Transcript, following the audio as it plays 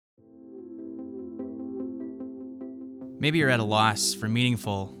Maybe you're at a loss for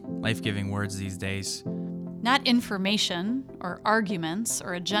meaningful, life-giving words these days. Not information or arguments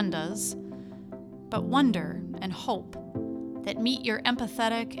or agendas, but wonder and hope that meet your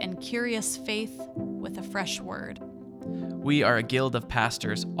empathetic and curious faith with a fresh word. We are a guild of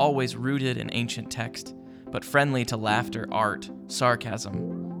pastors always rooted in ancient text, but friendly to laughter, art,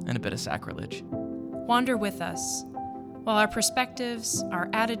 sarcasm, and a bit of sacrilege. Wander with us, while our perspectives, our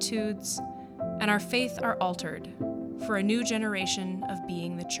attitudes, and our faith are altered for a new generation of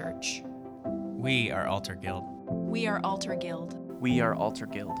being the church. We are Altar Guild. We are Altar Guild. We are Altar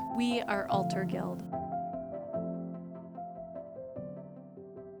Guild. We are Altar Guild.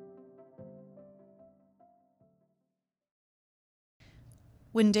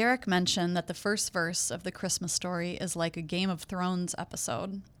 When Derek mentioned that the first verse of the Christmas story is like a Game of Thrones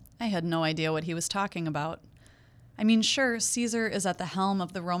episode, I had no idea what he was talking about. I mean, sure, Caesar is at the helm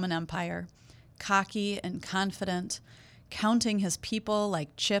of the Roman Empire, cocky and confident, counting his people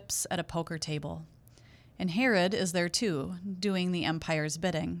like chips at a poker table. And Herod is there too, doing the empire's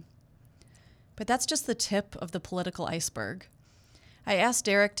bidding. But that's just the tip of the political iceberg. I asked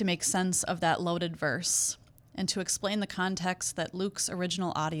Derek to make sense of that loaded verse and to explain the context that Luke's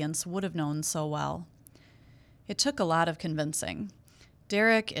original audience would have known so well. It took a lot of convincing.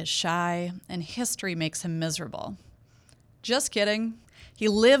 Derek is shy, and history makes him miserable. Just kidding. He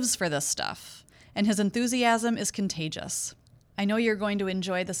lives for this stuff, and his enthusiasm is contagious. I know you're going to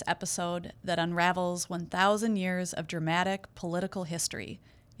enjoy this episode that unravels 1,000 years of dramatic political history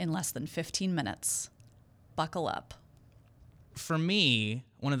in less than 15 minutes. Buckle up. For me,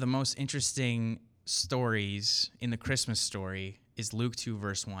 one of the most interesting stories in the Christmas story is Luke 2,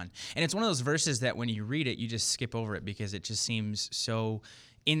 verse 1. And it's one of those verses that when you read it, you just skip over it because it just seems so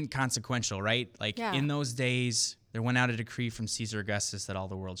inconsequential, right? Like, in those days, there went out a decree from Caesar Augustus that all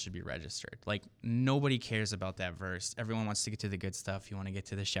the world should be registered. Like, nobody cares about that verse. Everyone wants to get to the good stuff. You want to get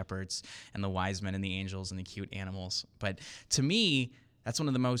to the shepherds and the wise men and the angels and the cute animals. But to me, that's one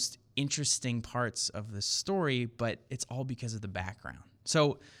of the most interesting parts of the story, but it's all because of the background.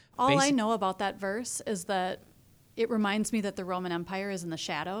 So all I know about that verse is that it reminds me that the Roman Empire is in the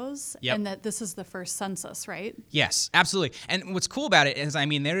shadows, and that this is the first census, right? Yes, absolutely. And what's cool about it is, I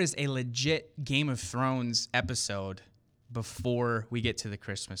mean, there is a legit Game of Thrones episode before we get to the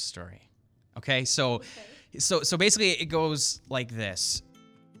Christmas story. Okay, so basically it goes like this.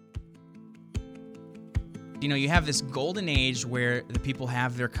 You know, you have this golden age where the people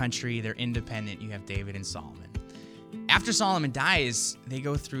have their country, they're independent. You have David and Solomon. After Solomon dies, they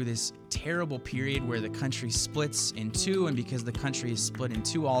go through this terrible period where the country splits in two, and because the country is split in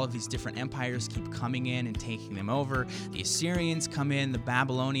two, all of these different empires keep coming in and taking them over. The Assyrians come in, the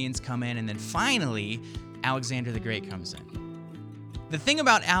Babylonians come in, and then finally, Alexander the Great comes in. The thing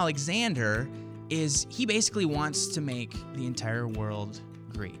about Alexander is he basically wants to make the entire world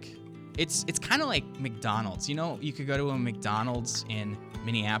Greek. It's kind of like McDonald's. You know, you could go to a McDonald's in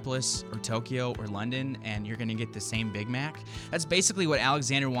Minneapolis or Tokyo or London and you're going to get the same Big Mac. That's basically what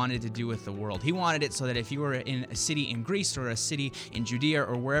Alexander wanted to do with the world. He wanted it so that if you were in a city in Greece or a city in Judea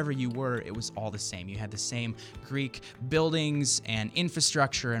or wherever you were, it was all the same. You had the same Greek buildings and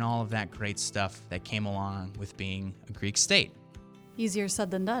infrastructure and all of that great stuff that came along with being a Greek state. Easier said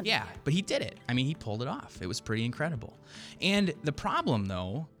than done. Yeah, but he did it. I mean, he pulled it off. It was pretty incredible. And the problem,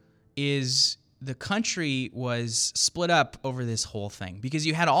 though, is the country was split up over this whole thing because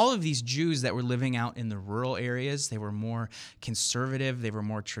you had all of these Jews that were living out in the rural areas. They were more conservative. They were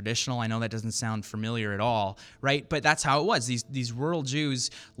more traditional. I know that doesn't sound familiar at all, right? But that's how it was. These rural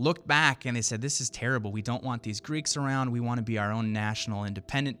Jews looked back and they said, this is terrible. We don't want these Greeks around. We want to be our own national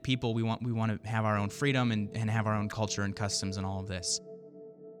independent people. We want to have our own freedom and have our own culture and customs and all of this.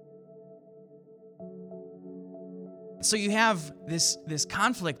 So you have this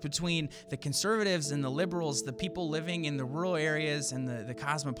conflict between the conservatives and the liberals, the people living in the rural areas and the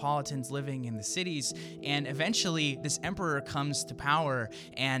cosmopolitans living in the cities. And eventually this emperor comes to power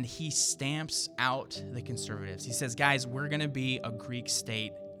and he stamps out the conservatives. He says, guys, we're going to be a Greek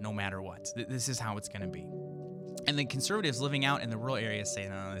state no matter what. This is how it's going to be. And the conservatives living out in the rural areas say,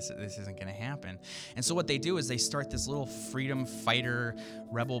 no, this isn't going to happen. And so what they do is they start this little freedom fighter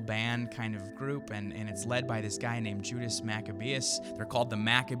rebel band kind of group, and it's led by this guy named Judas Maccabeus. They're called the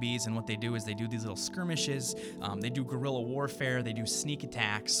Maccabees, and what they do is they do these little skirmishes. They do guerrilla warfare. They do sneak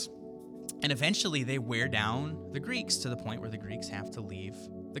attacks. And eventually they wear down the Greeks to the point where the Greeks have to leave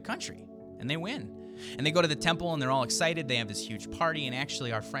the country, and they win. And they go to the temple and they're all excited. They have this huge party, and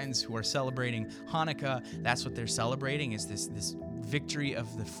actually our friends who are celebrating Hanukkah, that's what they're celebrating, is this victory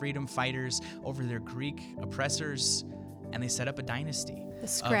of the freedom fighters over their Greek oppressors. and they set up a dynasty. The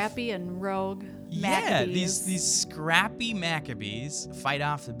scrappy and rogue Yeah, Maccabees. these scrappy Maccabees fight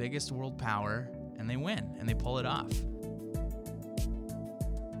off the biggest world power, and they win, and they pull it off.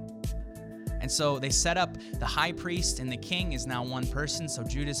 And so they set up the high priest, and the king is now one person. So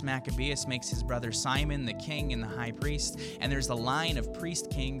Judas Maccabeus makes his brother Simon the king and the high priest. And there's a line of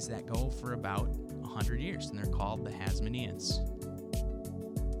priest kings that go for about 100 years, and they're called the Hasmoneans.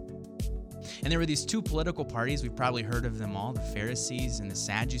 And there were these two political parties. We've probably heard of them all, the Pharisees and the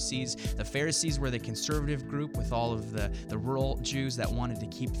Sadducees. The Pharisees were the conservative group with all of the rural Jews that wanted to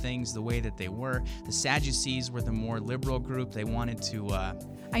keep things the way that they were. The Sadducees were the more liberal group. They wanted to...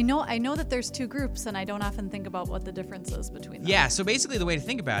 I know that there's two groups, and I don't often think about what the difference is between them. Yeah, so basically the way to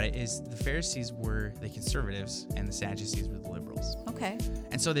think about it is the Pharisees were the conservatives and the Sadducees were the liberals. Okay.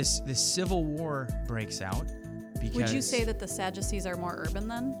 And so this civil war breaks out. Because Would you say that the Sadducees are more urban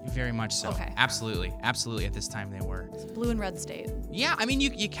then? Very much so. Okay. Absolutely. Absolutely. At this time they were. It's blue and red state. Yeah, I mean,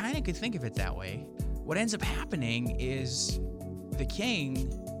 you kind of could think of it that way. What ends up happening is the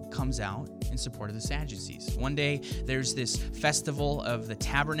king comes out in support of the Sadducees. One day, there's this festival of the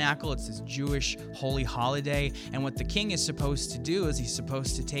tabernacle. It's this Jewish holy holiday. And what the king is supposed to do is he's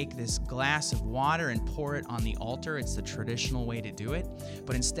supposed to take this glass of water and pour it on the altar. It's the traditional way to do it.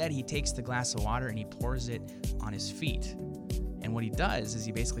 But instead, he takes the glass of water and he pours it on his feet. And what he does is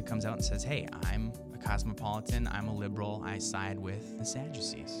he basically comes out and says, hey, I'm a cosmopolitan. I'm a liberal. I side with the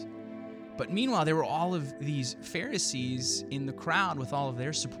Sadducees. But meanwhile, there were all of these Pharisees in the crowd with all of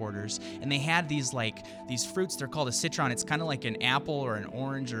their supporters, and they had these fruits. They're called a citron. It's kind of like an apple or an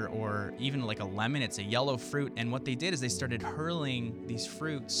orange or even like a lemon. It's a yellow fruit. And what they did is they started hurling these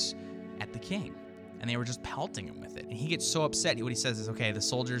fruits at the king, and they were just pelting him with it. And he gets so upset. What he says is, okay, the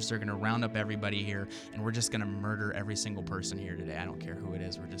soldiers are going to round up everybody here, and we're just going to murder every single person here today. I don't care who it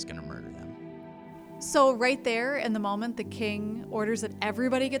is. We're just going to murder them. So right there in the moment, the king orders that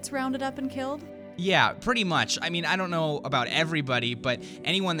everybody gets rounded up and killed? Yeah, pretty much. I mean, I don't know about everybody, but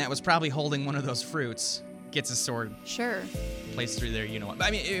anyone that was probably holding one of those fruits gets a sword Sure. placed through there, you know what. But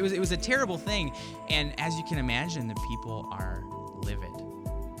I mean, it was a terrible thing, and as you can imagine, the people are livid.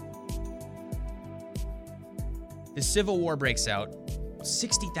 The Civil War breaks out.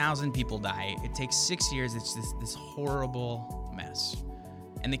 60,000 people die. It takes 6 years. It's this horrible mess.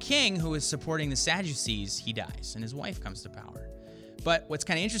 And the king, who is supporting the Sadducees, he dies, and his wife comes to power. But what's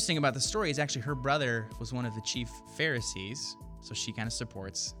kind of interesting about the story is actually her brother was one of the chief Pharisees, so she kind of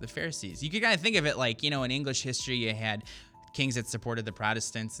supports the Pharisees. You could kind of think of it like, in English history, you had kings that supported the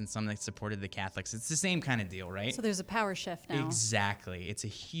Protestants and some that supported the Catholics. It's the same kind of deal, right? So there's a power shift now. Exactly. It's a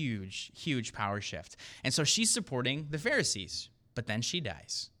huge, huge power shift. And so she's supporting the Pharisees, but then she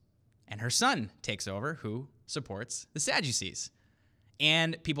dies. And her son takes over, who supports the Sadducees.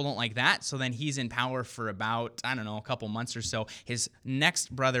 And people don't like that, so then he's in power for about, a couple months or so. His next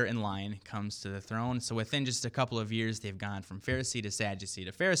brother in line comes to the throne. So within just a couple of years, they've gone from Pharisee to Sadducee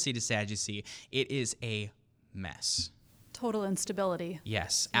to Pharisee to Sadducee. It is a mess. Total instability.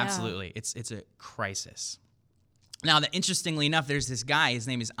 Yes, Yeah. absolutely. It's a crisis. Now, interestingly enough, there's this guy. His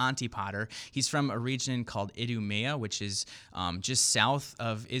name is Antipater. He's from a region called Idumea, which is just south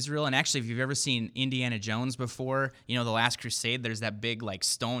of Israel. And actually, if you've ever seen Indiana Jones before, The Last Crusade, there's that big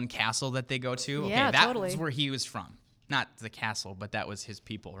stone castle that they go to. Yeah, okay, totally. That's where he was from. Not the castle, but that was his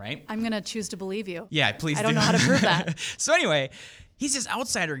people, right? I'm going to choose to believe you. Yeah, please do. I don't know how to prove that. So anyway, he's this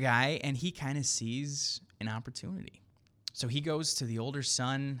outsider guy, and he kind of sees an opportunity. So he goes to the older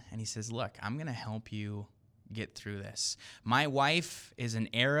son, and he says, look, I'm going to help you get through this. My wife is an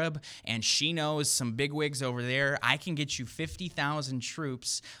Arab, and she knows some bigwigs over there. I can get you 50,000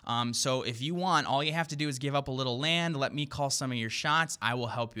 troops. So if you want, all you have to do is give up a little land. Let me call some of your shots. I will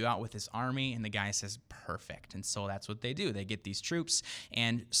help you out with this army. And the guy says, perfect. And so that's what they do. They get these troops,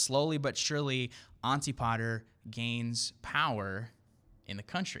 and slowly but surely, Antipater gains power in the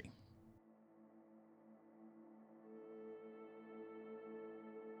country.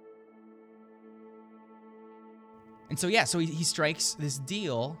 And so he strikes this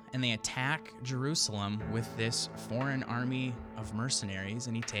deal, and they attack Jerusalem with this foreign army of mercenaries,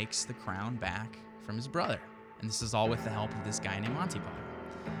 and he takes the crown back from his brother. And this is all with the help of this guy named Antipater.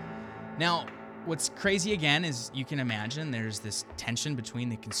 Now, what's crazy again is you can imagine there's this tension between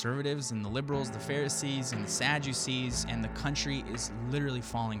the conservatives and the liberals, the Pharisees and the Sadducees, and the country is literally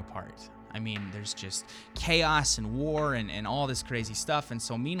falling apart. I mean, there's just chaos and war and all this crazy stuff. And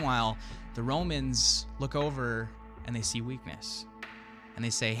so meanwhile, the Romans look over and they see weakness. And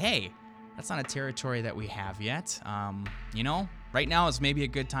they say, hey, that's not a territory that we have yet. Right now is maybe a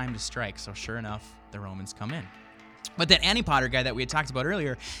good time to strike. So sure enough, the Romans come in. But that Antipater guy that we had talked about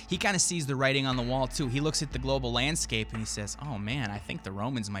earlier, he kind of sees the writing on the wall too. He looks at the global landscape and he says, oh man, I think the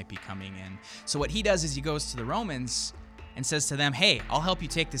Romans might be coming in. So what he does is he goes to the Romans and says to them, hey, I'll help you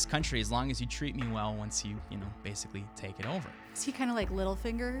take this country as long as you treat me well once you basically take it over. Is he kind of like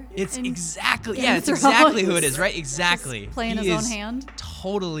Littlefinger? It's exactly, Game of it's exactly who it Thrones? is, right? Exactly. Just playing He his own is hand?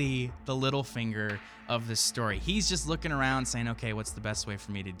 Totally the Littlefinger of this story. He's just looking around saying, okay, what's the best way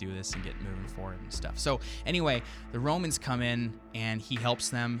for me to do this and get moving forward and stuff. So anyway, the Romans come in and he helps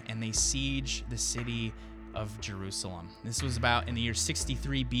them and they siege the city of Jerusalem. This was about in the year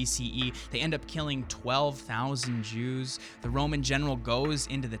 63 BCE. They end up killing 12,000 Jews. The Roman general goes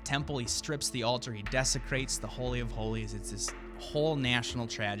into the temple. He strips the altar. He desecrates the Holy of Holies. It's this whole national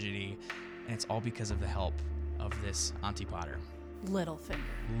tragedy, and it's all because of the help of this Antipater.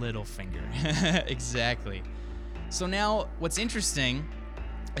 Littlefinger. Exactly. So now what's interesting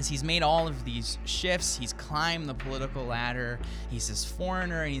is he's made all of these shifts. He's climbed the political ladder. He's this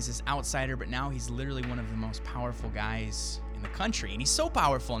foreigner and he's this outsider, but now he's literally one of the most powerful guys in the country. And he's so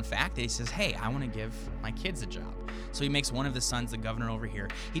powerful, in fact, that he says, hey, I want to give my kids a job. So he makes one of the sons the governor over here.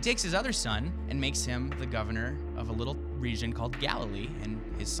 He takes his other son and makes him the governor of a little region called Galilee, and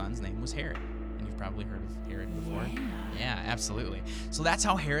his son's name was Herod. And you've probably heard of Herod before. Yeah, absolutely. So that's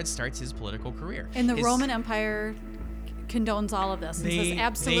how Herod starts his political career. And the Roman Empire condones all of this and says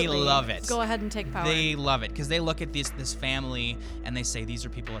absolutely, they love it. Go ahead and take power. They love it because they look at this family and they say, these are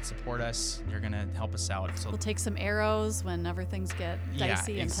people that support us. They're gonna help us out. So we'll take some arrows whenever things get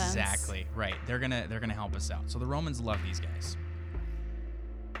dicey and tense. Exactly right. They're gonna help us out. So the Romans love these guys.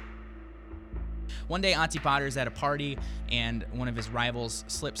 One day Antipater is at a party and one of his rivals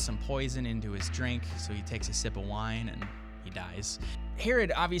slips some poison into his drink, so he takes a sip of wine and he dies.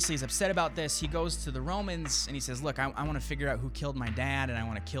 Herod obviously is upset about this. He goes to the Romans and he says, look, I want to figure out who killed my dad and I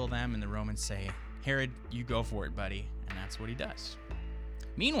want to kill them. And the Romans say, Herod, you go for it, buddy. And that's what he does.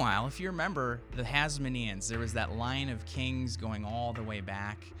 Meanwhile, if you remember the Hasmoneans, there was that line of kings going all the way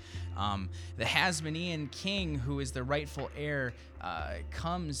back. The Hasmonean king, who is the rightful heir,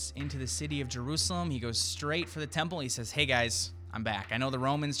 comes into the city of Jerusalem. He goes straight for the temple. He says, hey guys, I'm back. I know the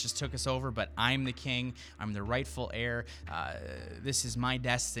Romans just took us over, but I'm the king. I'm the rightful heir. This is my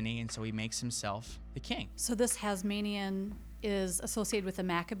destiny. And so he makes himself the king. So this Hasmonean is associated with the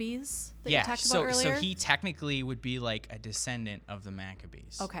Maccabees that you talked about earlier? So he technically would be like a descendant of the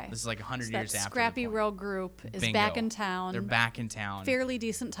Maccabees. Okay. This is like 100 years after. Scrappy Row group is back in town. They're back in town. Fairly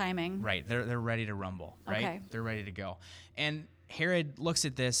decent timing. Right. They're ready to rumble, right? Okay. They're ready to go. And Herod looks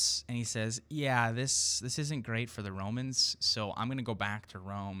at this and he says, yeah, this isn't great for the Romans, so I'm going to go back to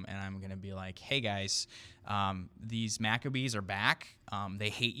Rome and I'm going to be like, hey guys, these Maccabees are back. They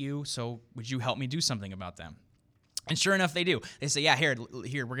hate you, so would you help me do something about them? And sure enough, they do. They say, yeah, Herod,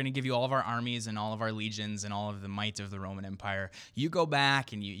 here, we're going to give you all of our armies and all of our legions and all of the might of the Roman Empire. You go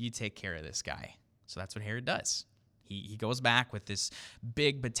back and you take care of this guy. So that's what Herod does. He goes back with this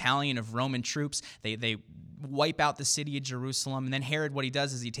big battalion of Roman troops. They wipe out the city of Jerusalem. And then Herod, what he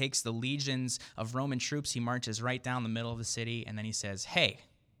does is he takes the legions of Roman troops. He marches right down the middle of the city. And then he says, hey,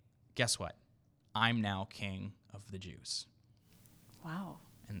 guess what? I'm now king of the Jews. Wow.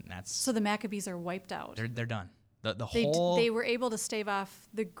 And that's... So the Maccabees are wiped out. They're done. They were able to stave off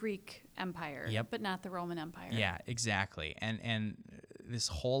the Greek Empire, Yep. but not the Roman Empire. Yeah, exactly. And this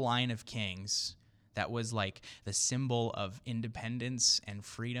whole line of kings that was like the symbol of independence and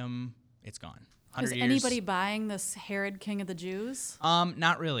freedom, it's gone. Was anybody buying this Herod, king of the Jews?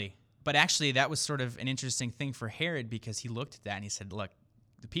 Not really. But actually, that was sort of an interesting thing for Herod because he looked at that and he said, look,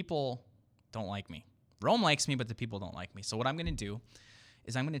 the people don't like me. Rome likes me, but the people don't like me. So what I'm going to do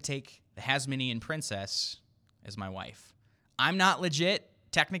is I'm going to take the Hasmonean princess as my wife. I'm not legit,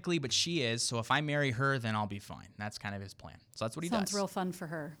 technically, but she is. So if I marry her, then I'll be fine. That's kind of his plan. So that's what he does. Sounds real fun for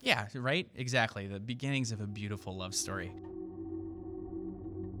her. Yeah, right? Exactly. The beginnings of a beautiful love story.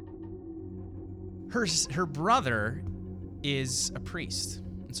 Her brother is a priest.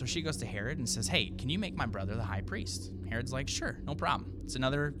 And so she goes to Herod and says, hey, can you make my brother the high priest? Herod's like, sure, no problem. It's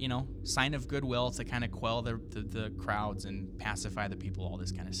another, sign of goodwill to kind of quell the crowds and pacify the people, all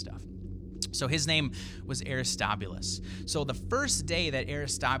this kind of stuff. So his name was Aristobulus. So the first day that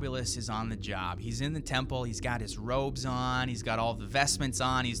Aristobulus is on the job, he's in the temple, he's got his robes on, he's got all the vestments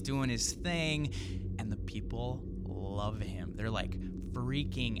on, he's doing his thing, and the people love him. They're like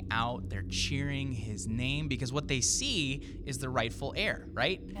freaking out. They're cheering his name because what they see is the rightful heir,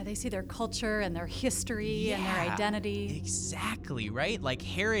 right? Yeah, they see their culture and their history and their identity. Exactly, right? Like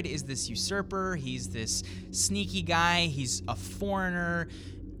Herod is this usurper, he's this sneaky guy, he's a foreigner,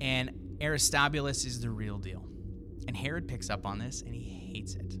 and Aristobulus is the real deal. And Herod picks up on this and he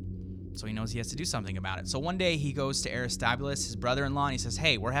hates it. So he knows he has to do something about it. So one day he goes to Aristobulus, his brother-in-law, and he says,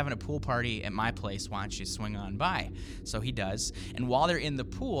 hey, we're having a pool party at my place. Why don't you swing on by? So he does. And while they're in the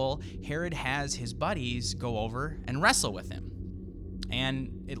pool, Herod has his buddies go over and wrestle with him.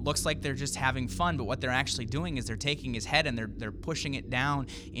 And it looks like they're just having fun, but what they're actually doing is they're taking his head and they're pushing it down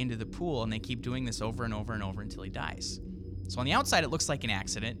into the pool, and they keep doing this over and over and over until he dies. So on the outside, it looks like an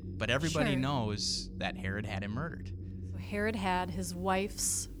accident, but everybody knows that Herod had him murdered. So Herod had his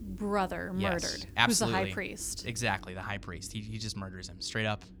wife's brother Yes, murdered, absolutely. who's the high priest. Exactly, the high priest. He just murders him straight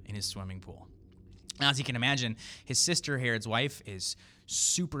up in his swimming pool. Now, as you can imagine, his sister, Herod's wife, is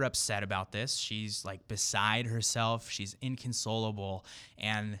super upset about this. She's like beside herself. She's inconsolable,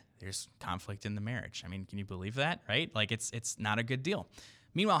 and there's conflict in the marriage. I mean, can you believe that, right? Like, it's not a good deal.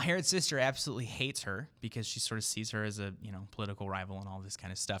 Meanwhile, Herod's sister absolutely hates her because she sort of sees her as a, political rival and all this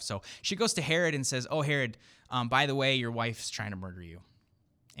kind of stuff. So she goes to Herod and says, oh, Herod, by the way, your wife's trying to murder you.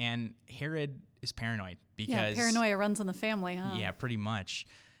 And Herod is paranoid because... Yeah, paranoia runs in the family, huh? Yeah, pretty much.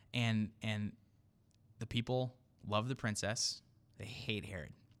 And the people love the princess. They hate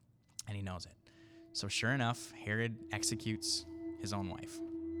Herod, and he knows it. So sure enough, Herod executes his own wife.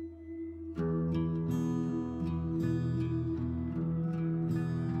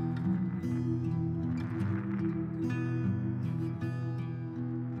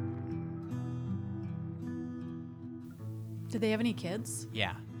 Did they have any kids?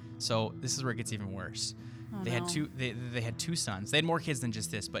 Yeah. So this is where it gets even worse. Oh, they no. had two. They had two sons. They had more kids than just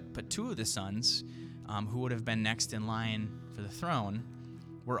this, but two of the sons, who would have been next in line for the throne,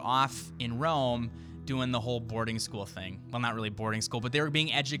 were off in Rome doing the whole boarding school thing. Well, not really boarding school, but they were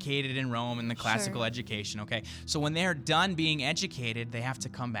being educated in Rome in the classical education. Okay, so when they're done being educated, they have to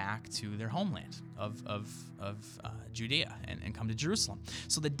come back to their homeland of Judea and come to Jerusalem.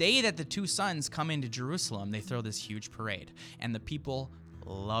 So the day that the two sons come into Jerusalem, they throw this huge parade, and the people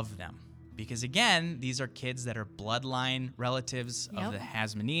love them. Because again, these are kids that are bloodline relatives of the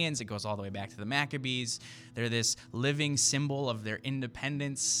Hasmoneans. It goes all the way back to the Maccabees. They're this living symbol of their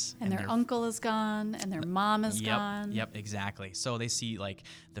independence. And their uncle is gone, and their mom is gone. Yep, exactly. So they see like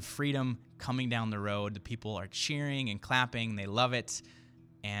the freedom coming down the road. The people are cheering and clapping. They love it.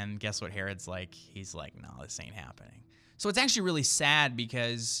 And guess what Herod's like? He's like, no, this ain't happening. So it's actually really sad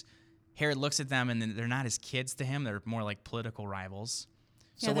because Herod looks at them and they're not his kids to him. They're more like political rivals.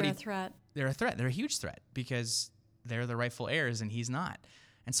 So Yeah, they're a threat. They're a threat. They're a huge threat because they're the rightful heirs and he's not.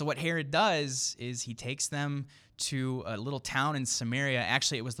 And so what Herod does is he takes them to a little town in Samaria.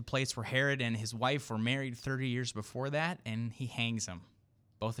 Actually, it was the place where Herod and his wife were married 30 years before that, and he hangs them,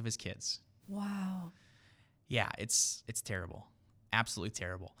 both of his kids. Wow. Yeah, it's terrible. Absolutely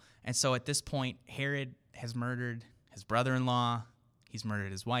terrible. And so at this point, Herod has murdered his brother-in-law, he's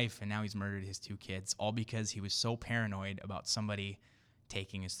murdered his wife, and now he's murdered his two kids, all because he was so paranoid about somebody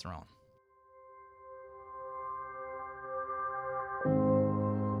taking his throne.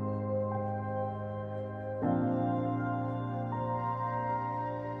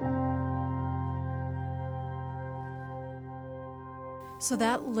 So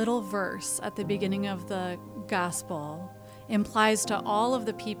that little verse at the beginning of the gospel implies to all of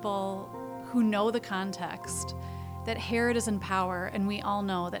the people who know the context that Herod is in power, and we all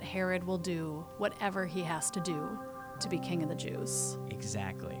know that Herod will do whatever he has to do to be king of the Jews.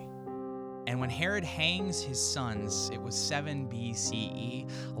 Exactly. And when Herod hangs his sons, it was 7 BCE.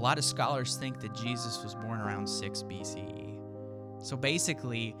 A lot of scholars think that Jesus was born around 6 BCE. So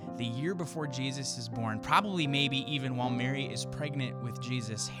basically, the year before Jesus is born, probably maybe even while Mary is pregnant with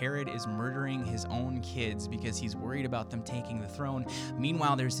Jesus, Herod is murdering his own kids because he's worried about them taking the throne.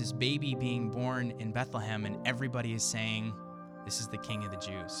 Meanwhile, there's this baby being born in Bethlehem, and everybody is saying, this is the King of the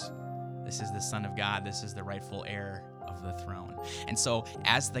Jews. This is the Son of God. This is the rightful heir of the throne. And so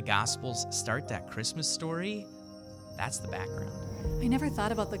as the Gospels start that Christmas story, that's the background. I never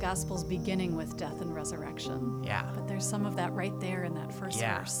thought about the Gospels beginning with death and resurrection. Yeah. But there's some of that right there in that first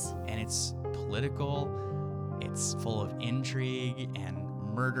verse. And it's political, it's full of intrigue and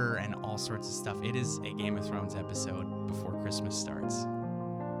murder and all sorts of stuff. It is a Game of Thrones episode before Christmas starts.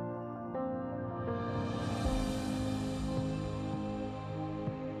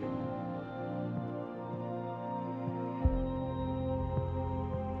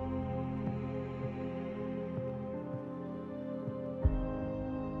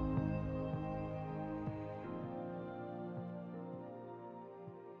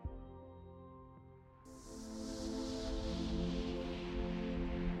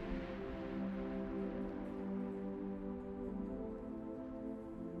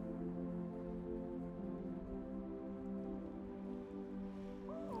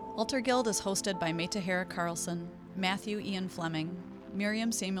 Altar Guild is hosted by Meta Hara Carlson, Matthew Ian Fleming,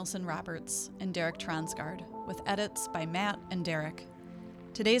 Miriam Samuelson Roberts and Derek Transgard, with edits by Matt and Derek.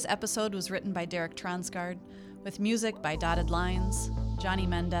 Today's episode was written by Derek Transgard, with music by Dotted Lines, Johnny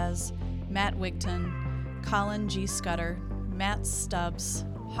Mendez, Matt Wigton, Colin G. Scudder, Matt Stubbs,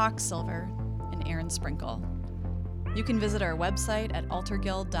 Hawk Silver, and Aaron Sprinkle. You can visit our website at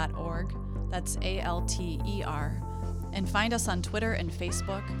alterguild.org, that's ALTER, and find us on Twitter and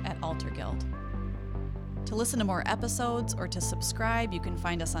Facebook at Alterguild. To listen to more episodes or to subscribe, you can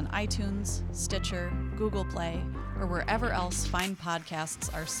find us on iTunes, Stitcher, Google Play, or wherever else fine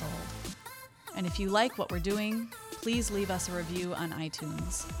podcasts are sold. And if you like what we're doing, please leave us a review on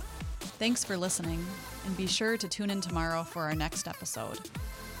iTunes. Thanks for listening, and be sure to tune in tomorrow for our next episode.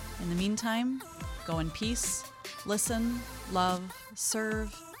 In the meantime, go in peace, listen, love,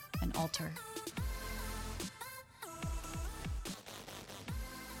 serve, and alter.